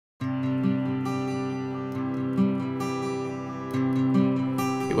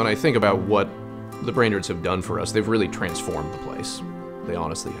When I think about what the Brainerds have done for us, they've really transformed the place. They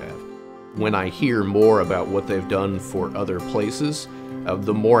honestly have. When I hear more about what they've done for other places,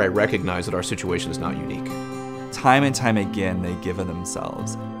 the more I recognize that our situation is not unique. Time and time again, they give of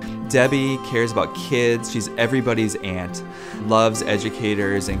themselves. Debbi cares about kids. She's everybody's aunt, loves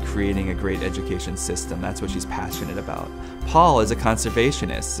educators and creating a great education system. That's what she's passionate about. Paul is a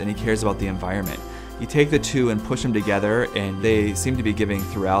conservationist and he cares about the environment. You take the two and push them together and they seem to be giving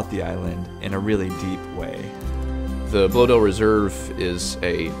throughout the island in a really deep way. The Blodell Reserve is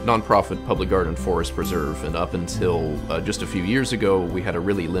a nonprofit public garden forest preserve, and up until just a few years ago, we had a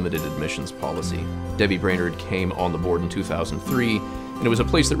really limited admissions policy. Debbi Brainerd came on the board in 2003, and it was a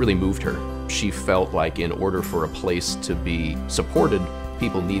place that really moved her. She felt like in order for a place to be supported,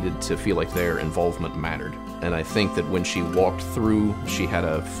 people needed to feel like their involvement mattered. And I think that when she walked through, she had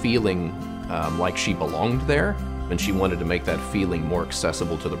a feeling like she belonged there, and she wanted to make that feeling more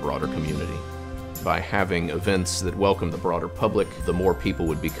accessible to the broader community. By having events that welcome the broader public, the more people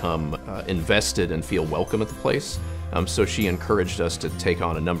would become invested and feel welcome at the place. So she encouraged us to take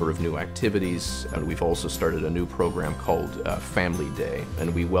on a number of new activities, and we've also started a new program called Family Day,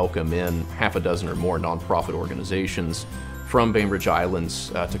 and we welcome in half a dozen or more nonprofit organizations from Bainbridge Islands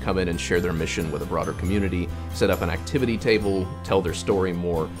to come in and share their mission with a broader community, set up an activity table, tell their story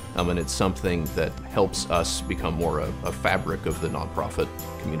more, and it's something that helps us become more a fabric of the nonprofit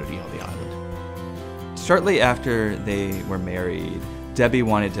community on the island. Shortly after they were married, Debbi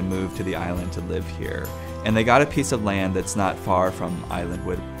wanted to move to the island to live here, and they got a piece of land that's not far from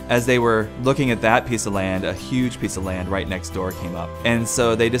Islandwood. As they were looking at that piece of land, a huge piece of land right next door came up, and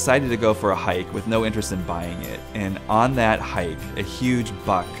so they decided to go for a hike with no interest in buying it. And on that hike, a huge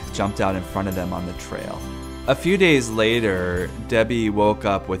buck jumped out in front of them on the trail. A few days later, Debbi woke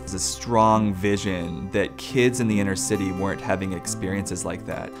up with a strong vision that kids in the inner city weren't having experiences like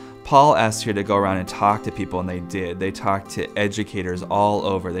that. Paul asked her to go around and talk to people, and they did. They talked to educators all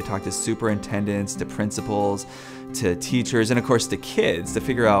over. They talked to superintendents, to principals, to teachers, and of course to kids to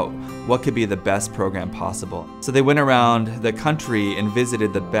figure out what could be the best program possible. So they went around the country and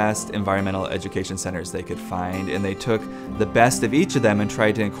visited the best environmental education centers they could find, and they took the best of each of them and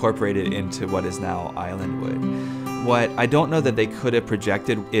tried to incorporate it into what is now Islandwood. What I don't know that they could have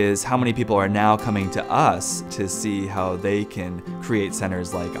projected is how many people are now coming to us to see how they can create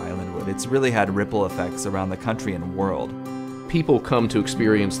centers like Islandwood. It's really had ripple effects around the country and world. People come to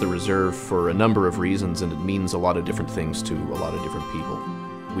experience the reserve for a number of reasons, and it means a lot of different things to a lot of different people.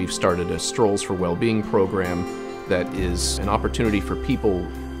 We've started a Strolls for Wellbeing program that is an opportunity for people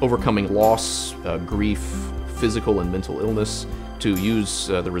overcoming loss, grief, physical and mental illness, to use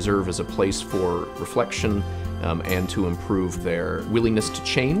the reserve as a place for reflection and to improve their willingness to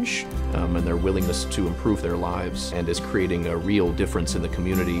change and their willingness to improve their lives, and is creating a real difference in the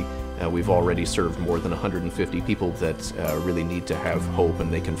community. We've already served more than 150 people that really need to have hope,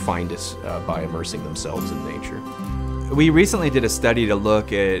 and they can find it by immersing themselves in nature. We recently did a study to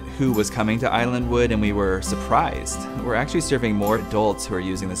look at who was coming to Islandwood, and we were surprised. We're actually serving more adults who are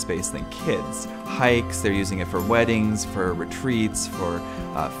using the space than kids. Hikes, they're using it for weddings, for retreats, for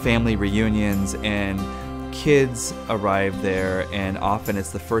family reunions, and kids arrive there, and often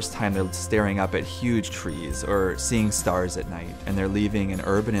it's the first time they're staring up at huge trees or seeing stars at night, and they're leaving an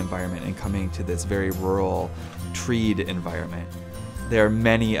urban environment and coming to this very rural, treed environment. There are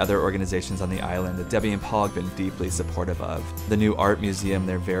many other organizations on the island that Debbi and Paul have been deeply supportive of. The new art museum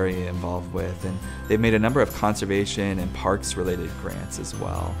they're very involved with, and they've made a number of conservation and parks related grants as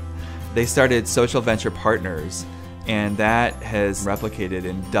well. They started Social Venture Partners, and that has replicated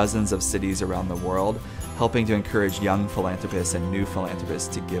in dozens of cities around the world, helping to encourage young philanthropists and new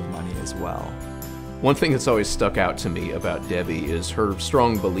philanthropists to give money as well. One thing that's always stuck out to me about Debbi is her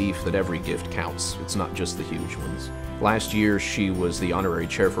strong belief that every gift counts. It's not just the huge ones. Last year, she was the honorary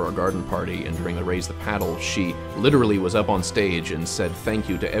chair for our garden party, and during the Raise the Paddle, she literally was up on stage and said thank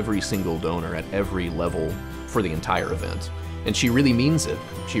you to every single donor at every level for the entire event. And she really means it.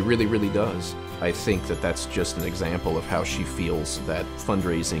 She really, really does. I think that that's just an example of how she feels that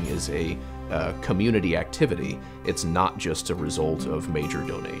fundraising is a community activity. It's not just a result of major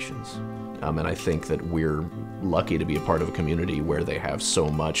donations. And I think that we're lucky to be a part of a community where they have so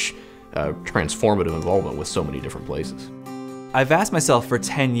much transformative involvement with so many different places. I've asked myself for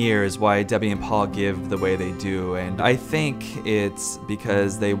 10 years why Debbi and Paul give the way they do, and I think it's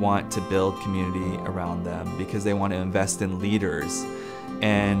because they want to build community around them, because they want to invest in leaders,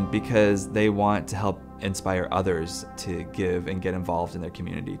 and because they want to help inspire others to give and get involved in their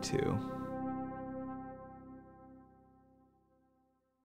community too.